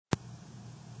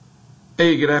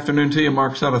Hey, good afternoon to you.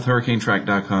 Mark Stott with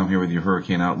HurricaneTrack.com here with your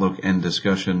hurricane outlook and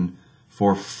discussion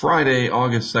for Friday,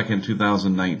 August 2nd,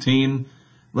 2019.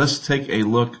 Let's take a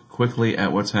look quickly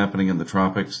at what's happening in the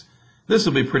tropics. This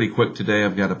will be pretty quick today.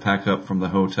 I've got to pack up from the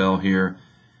hotel here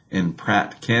in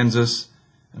Pratt, Kansas,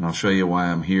 and I'll show you why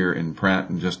I'm here in Pratt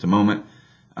in just a moment.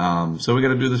 So we got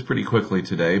to do this pretty quickly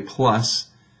today. Plus,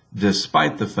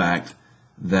 despite the fact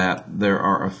that there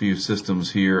are a few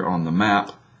systems here on the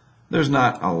map, there's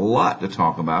not a lot to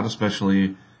talk about,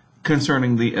 especially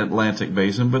concerning the Atlantic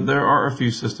Basin, but there are a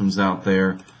few systems out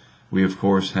there. We, of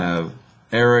course, have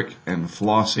Eric and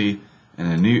Flossie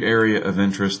and a new area of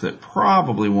interest that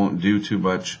probably won't do too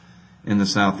much in the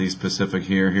Southeast Pacific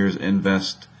here. Here's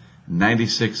Invest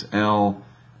 96L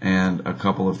and a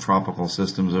couple of tropical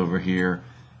systems over here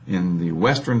in the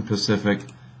Western Pacific,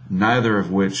 neither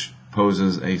of which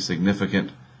poses a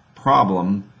significant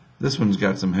problem. This one's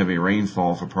got some heavy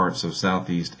rainfall for parts of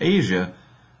Southeast Asia,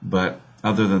 but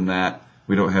other than that,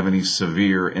 we don't have any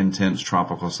severe, intense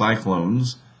tropical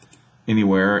cyclones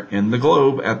anywhere in the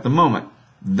globe at the moment.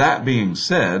 That being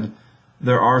said,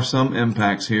 there are some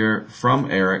impacts here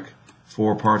from Eric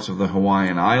for parts of the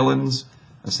Hawaiian Islands,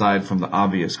 aside from the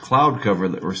obvious cloud cover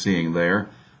that we're seeing there.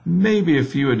 Maybe a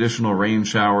few additional rain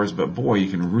showers, but boy, you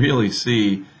can really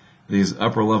see these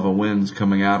upper level winds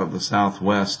coming out of the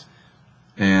southwest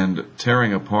and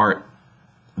tearing apart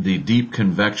the deep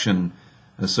convection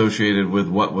associated with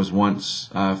what was once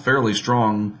fairly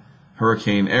strong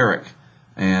Hurricane Eric.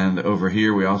 And over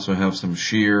here we also have some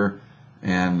shear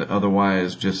and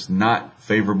otherwise just not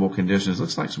favorable conditions.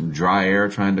 Looks like some dry air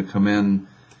trying to come in.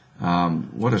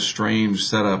 What a strange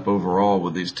setup overall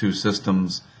with these two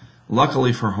systems.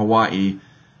 Luckily for Hawaii,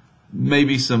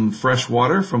 maybe some fresh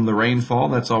water from the rainfall.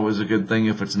 That's always a good thing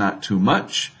if it's not too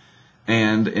much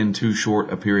and in too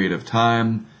short a period of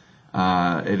time.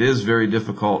 It is very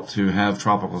difficult to have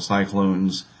tropical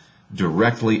cyclones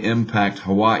directly impact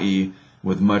Hawaii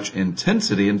with much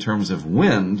intensity in terms of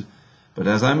wind, but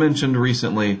as I mentioned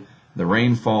recently, the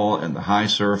rainfall and the high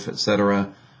surf,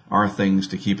 etc., are things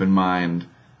to keep in mind,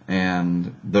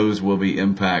 and those will be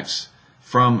impacts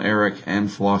from Eric and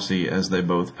Flossie as they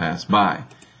both pass by.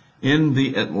 In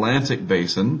the Atlantic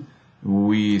Basin,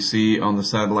 we see on the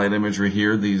satellite imagery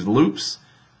here these loops,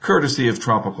 courtesy of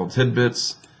Tropical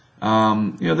Tidbits.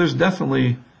 There's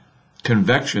definitely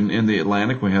convection in the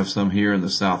Atlantic. We have some here in the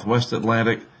southwest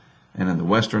Atlantic and in the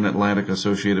western Atlantic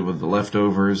associated with the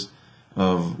leftovers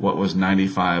of what was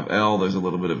 95L. There's a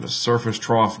little bit of a surface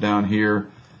trough down here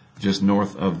just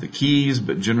north of the Keys,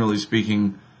 but generally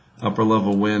speaking, upper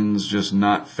level winds just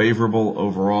not favorable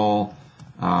overall.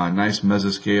 Nice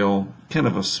mesoscale, kind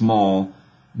of a small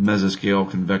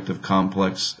mesoscale convective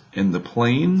complex in the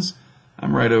plains.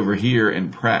 I'm right over here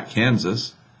in Pratt,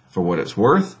 Kansas, for what it's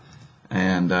worth,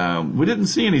 and we didn't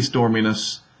see any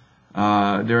storminess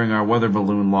during our weather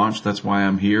balloon launch. That's why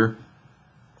I'm here.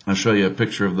 I'll show you a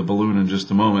picture of the balloon in just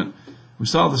a moment. We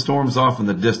saw the storms off in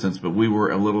the distance, but we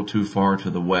were a little too far to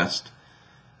the west,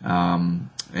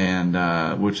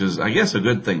 which is, I guess, a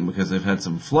good thing because they've had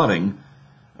some flooding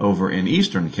over in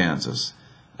eastern Kansas.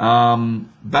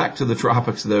 Back to the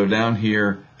tropics, though, down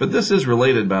here. But this is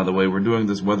related, by the way. We're doing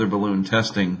this weather balloon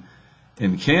testing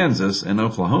in Kansas and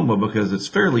Oklahoma because it's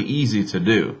fairly easy to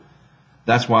do.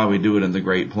 That's why we do it in the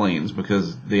Great Plains,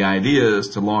 because the idea is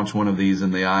to launch one of these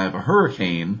in the eye of a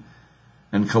hurricane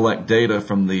and collect data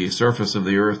from the surface of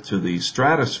the earth to the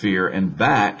stratosphere and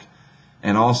back,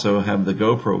 and also have the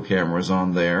GoPro cameras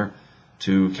on there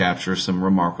to capture some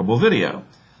remarkable video.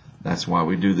 That's why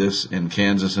we do this in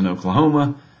Kansas and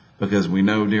Oklahoma, because we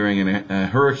know during a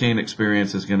hurricane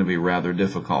experience is going to be rather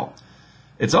difficult.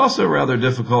 It's also rather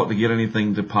difficult to get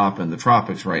anything to pop in the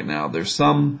tropics right now. There's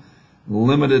some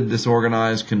limited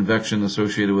disorganized convection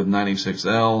associated with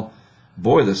 96L.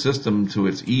 Boy, the system to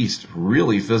its east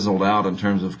really fizzled out in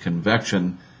terms of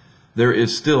convection. There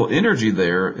is still energy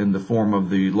there in the form of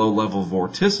the low-level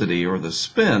vorticity or the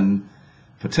spin,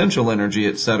 potential energy,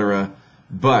 etc.,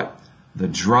 but the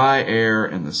dry air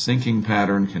and the sinking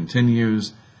pattern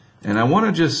continues. And I want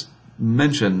to just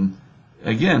mention,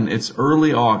 again, it's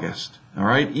early August, all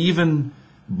right? Even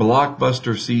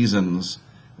blockbuster seasons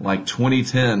like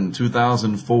 2010,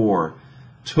 2004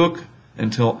 took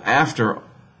until after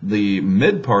the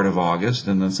mid part of August,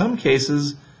 and in some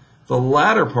cases the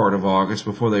latter part of August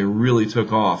before they really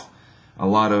took off. A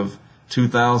lot of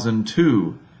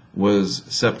 2002 was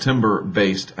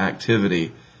September-based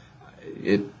activity.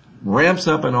 It ramps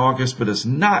up in August, but it's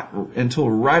not until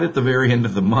right at the very end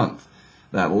of the month.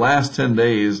 That last 10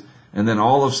 days, and then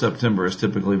all of September is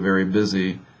typically very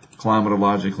busy,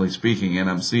 climatologically speaking, and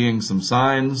I'm seeing some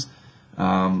signs.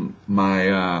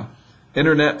 My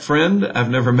internet friend. I've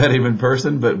never met him in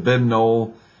person, but Ben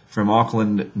Knoll from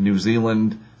Auckland, New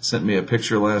Zealand, sent me a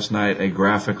picture last night, a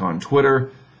graphic on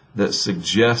Twitter that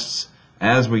suggests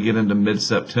as we get into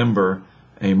mid-September,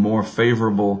 a more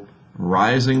favorable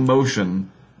rising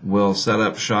motion will set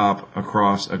up shop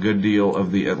across a good deal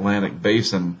of the Atlantic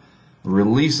basin,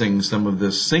 releasing some of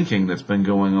this sinking that's been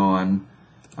going on.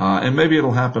 And maybe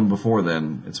it'll happen before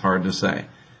then. It's hard to say.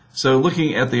 So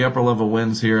looking at the upper level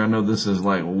winds here, I know this is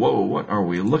like, whoa, what are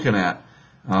we looking at?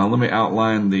 Let me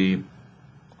outline the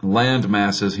land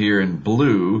masses here in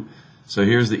blue. So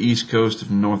here's the east coast of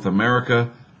North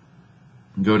America.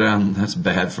 Go down, that's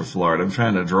bad for Florida. I'm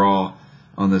trying to draw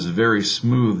on this very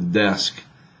smooth desk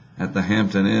at the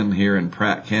Hampton Inn here in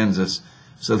Pratt, Kansas.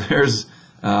 So there's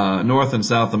North and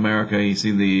South America. You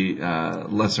see the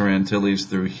Lesser Antilles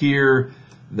through here.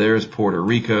 There's Puerto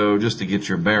Rico, just to get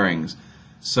your bearings.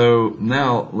 So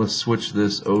now let's switch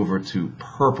this over to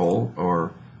purple,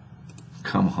 or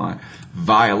come on,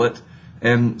 violet.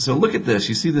 And so look at this.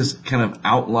 You see this kind of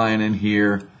outline in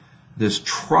here, this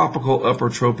tropical upper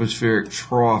tropospheric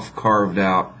trough carved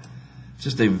out.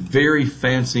 Just a very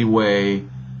fancy way,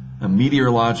 a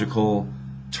meteorological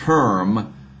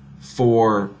term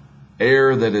for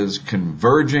air that is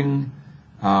converging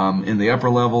in the upper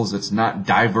levels. It's not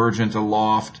divergent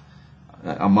aloft,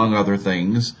 among other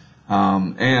things.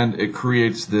 And it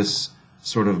creates this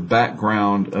sort of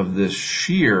background of this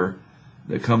shear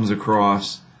that comes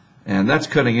across, and that's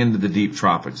cutting into the deep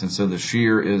tropics. And so the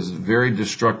shear is very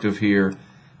destructive here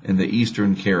in the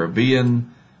eastern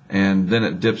Caribbean, and then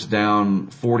it dips down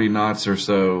 40 knots or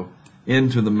so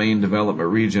into the main development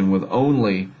region, with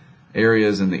only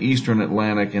areas in the eastern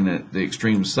Atlantic and at the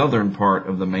extreme southern part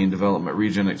of the main development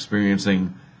region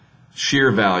experiencing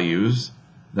shear values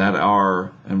that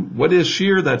are, and what is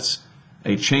shear? That's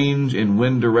a change in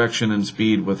wind direction and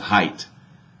speed with height,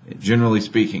 generally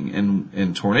speaking.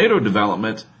 In tornado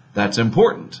development, that's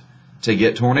important to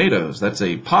get tornadoes. That's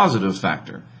a positive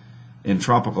factor. In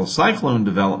tropical cyclone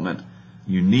development,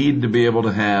 you need to be able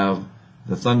to have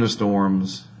the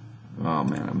thunderstorms, oh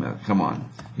man, come on.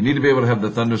 You need to be able to have the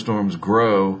thunderstorms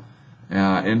grow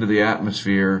into the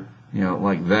atmosphere,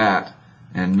 like that,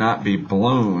 and not be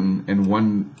blown in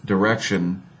one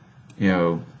direction,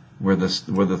 where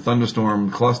the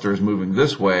thunderstorm cluster is moving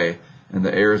this way and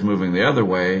the air is moving the other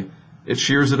way. It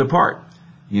shears it apart.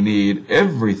 You need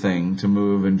everything to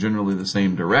move in generally the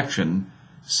same direction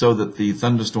so that the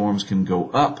thunderstorms can go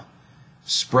up,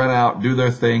 spread out, do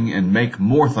their thing, and make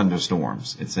more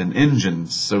thunderstorms. It's an engine,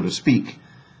 so to speak.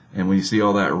 And when you see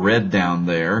all that red down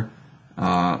there,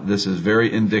 this is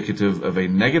very indicative of a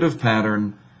negative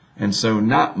pattern, and so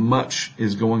not much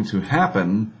is going to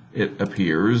happen, it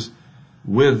appears,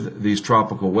 with these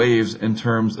tropical waves in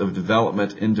terms of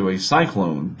development into a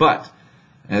cyclone. But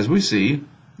as we see,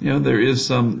 there is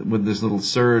some, with this little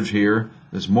surge here,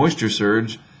 this moisture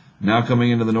surge now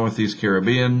coming into the Northeast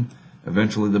Caribbean.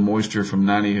 Eventually the moisture from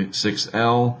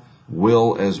 96L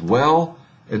will as well,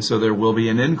 and so there will be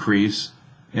an increase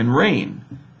in rain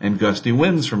and gusty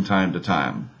winds from time to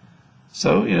time.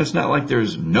 So, it's not like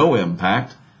there's no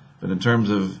impact, but in terms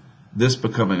of this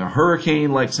becoming a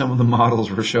hurricane like some of the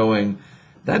models were showing,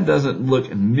 that doesn't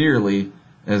look nearly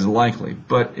as likely.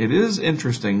 But it is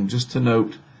interesting just to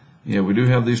note, we do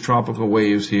have these tropical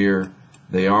waves here.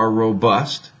 They are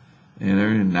robust, and they're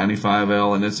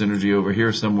 95L and its energy over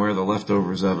here somewhere, the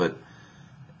leftovers of it.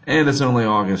 And it's only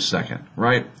August 2nd,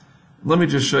 right? Let me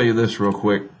just show you this real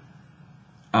quick.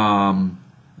 I'm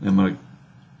going to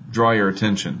draw your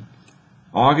attention.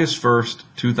 August 1st,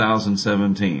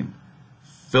 2017.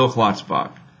 Phil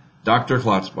Klotzbach, Dr.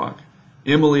 Klotzbach.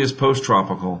 Emily is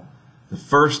post-tropical. The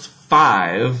first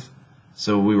 5,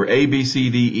 so we were A, B, C,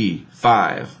 D, E,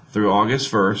 5 through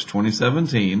August 1st,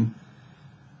 2017.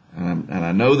 And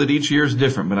I know that each year is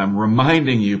different, but I'm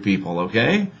reminding you people,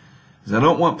 okay? Because I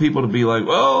don't want people to be like,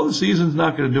 well, the season's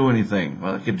not going to do anything.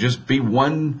 Well, it could just be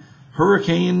one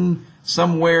hurricane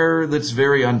somewhere that's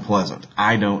very unpleasant.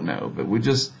 I don't know, but we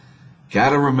just got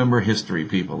to remember history,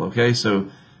 people, okay? So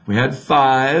we had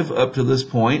 5 up to this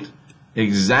point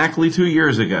exactly 2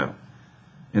 years ago,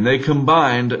 and they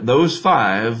combined those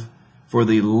 5 for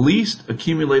the least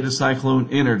accumulated cyclone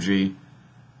energy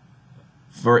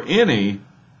for any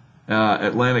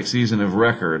Atlantic season of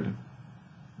record,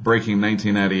 breaking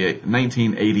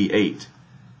 1988.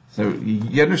 So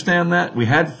you understand that? We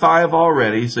had 5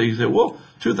 already, so you say, well,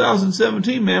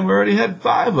 2017, man, we already had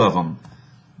 5 of them.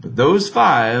 But those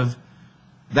 5,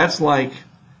 that's like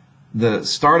the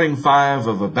starting 5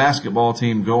 of a basketball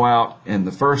team go out in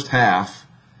the first half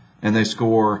and they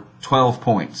score 12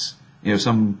 points.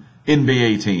 Some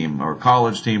NBA team or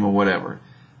college team or whatever.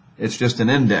 It's just an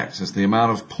index. It's the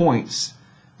amount of points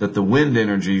that the wind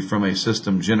energy from a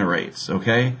system generates,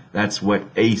 okay? That's what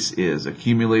ACE is,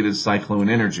 accumulated cyclone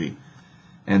energy.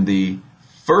 And the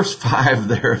first 5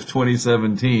 there of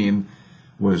 2017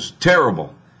 was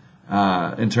terrible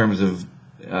in terms of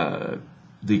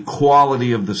the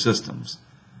quality of the systems.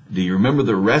 Do you remember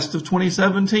the rest of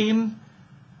 2017?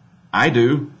 I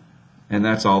do, and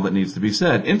that's all that needs to be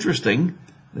said. Interesting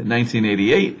that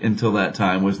 1988, until that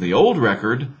time, was the old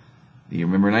record. Do you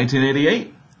remember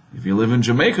 1988? If you live in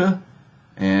Jamaica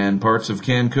and parts of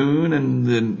Cancun and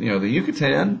then the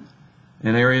Yucatan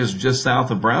and areas just south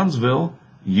of Brownsville,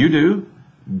 you do.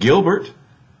 Gilbert,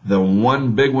 the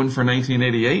one big one for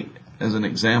 1988 as an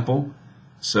example.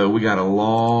 So we got a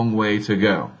long way to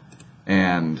go.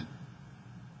 And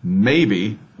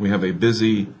maybe we have a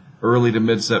busy early to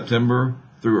mid-September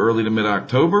through early to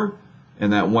mid-October,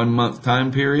 and that 1 month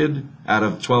time period out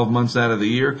of 12 months out of the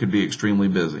year could be extremely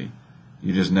busy.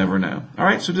 You just never know. All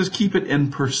right, so just keep it in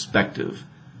perspective.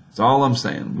 That's all I'm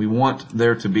saying. We want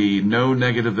there to be no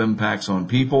negative impacts on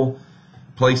people,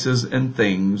 places, and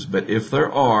things, but if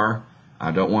there are,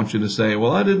 I don't want you to say,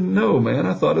 well, I didn't know, man.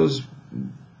 I thought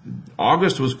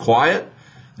August was quiet,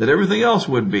 that everything else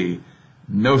would be.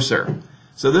 No, sir.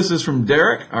 So this is from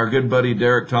Derek. Our good buddy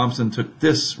Derek Thompson took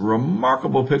this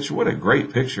remarkable picture. What a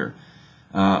great picture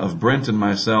of Brent and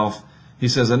myself. He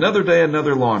says, another day,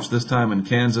 another launch, this time in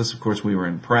Kansas. Of course, we were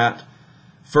in Pratt.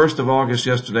 1st of August,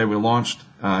 yesterday, we launched.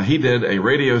 He did a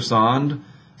radio sonde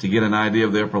to get an idea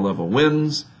of the upper level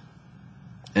winds.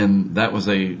 And that was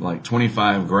a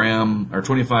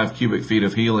 25 cubic feet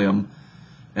of helium.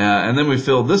 And then we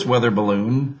filled this weather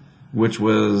balloon, which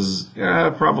was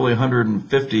probably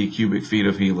 150 cubic feet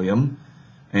of helium.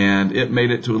 And it made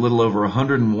it to a little over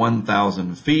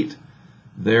 101,000 feet.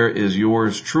 There is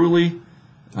yours truly.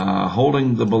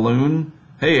 Holding the balloon.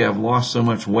 Hey, I've lost so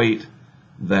much weight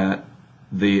that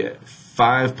the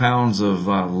 5 pounds of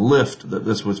lift that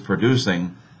this was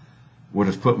producing would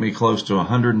have put me close to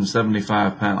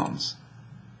 175 pounds.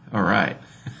 All right.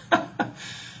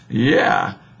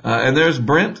 Yeah. And there's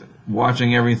Brent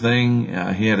watching everything.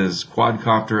 He had his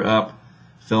quadcopter up,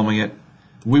 filming it.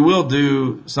 We will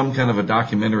do some kind of a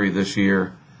documentary this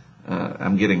year.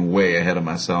 I'm getting way ahead of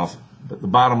myself. But the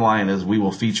bottom line is we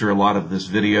will feature a lot of this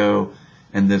video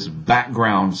and this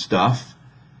background stuff.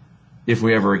 If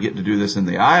we ever get to do this in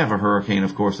the eye of a hurricane,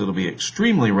 of course, it'll be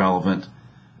extremely relevant.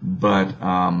 But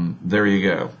there you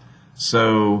go.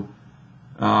 So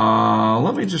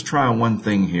let me just try one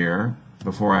thing here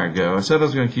before I go. I said I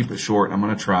was going to keep it short. I'm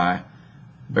going to try.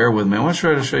 Bear with me. I want to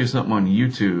try to show you something on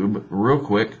YouTube real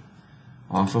quick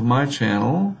off of my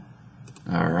channel.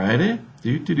 Alrighty.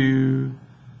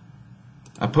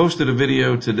 I posted a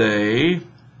video today.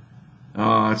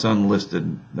 Oh, it's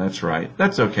unlisted. That's right.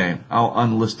 That's okay. I'll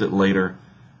unlist it later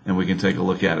and we can take a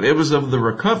look at it. It was of the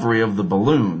recovery of the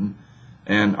balloon,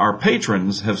 and our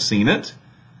patrons have seen it.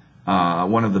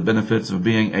 One of the benefits of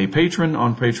being a patron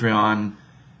on Patreon,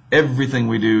 everything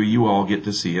we do, you all get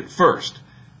to see it first.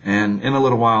 And in a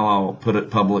little while, I'll put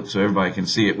it public so everybody can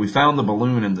see it. We found the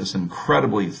balloon in this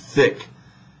incredibly thick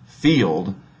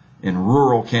field in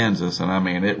rural Kansas, and I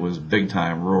mean, it was big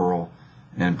time rural.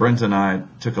 And Brent and I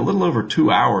took a little over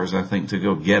 2 hours, I think, to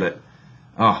go get it.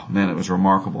 Oh, man, it was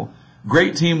remarkable.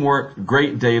 Great teamwork,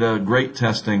 great data, great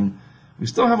testing. We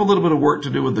still have a little bit of work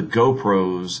to do with the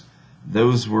GoPros.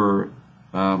 Those were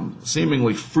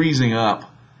seemingly freezing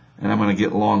up, and I'm going to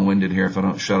get long-winded here if I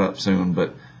don't shut up soon.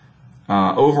 But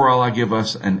overall, I give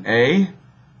us an A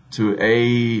to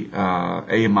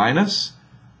A minus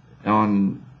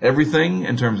on everything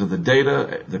in terms of the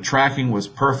data. The tracking was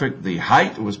perfect. The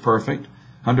height was perfect.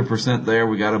 100% there.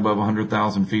 We got above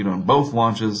 100,000 feet on both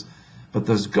launches. But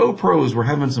those GoPros, we're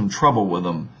having some trouble with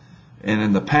them. And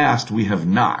in the past, we have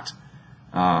not.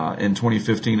 In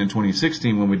 2015 and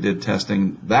 2016, when we did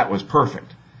testing, that was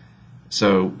perfect.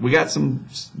 So we got some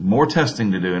more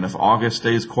testing to do. And if August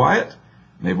stays quiet,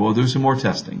 maybe we'll do some more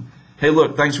testing. Hey,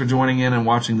 look, thanks for joining in and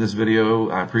watching this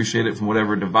video. I appreciate it from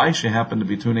whatever device you happen to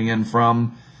be tuning in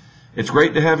from. It's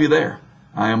great to have you there.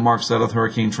 I am Mark Sudduth,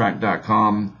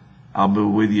 HurricaneTrack.com. I'll be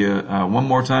with you one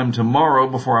more time tomorrow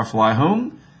before I fly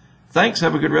home. Thanks.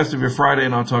 Have a good rest of your Friday,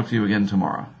 and I'll talk to you again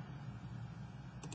tomorrow.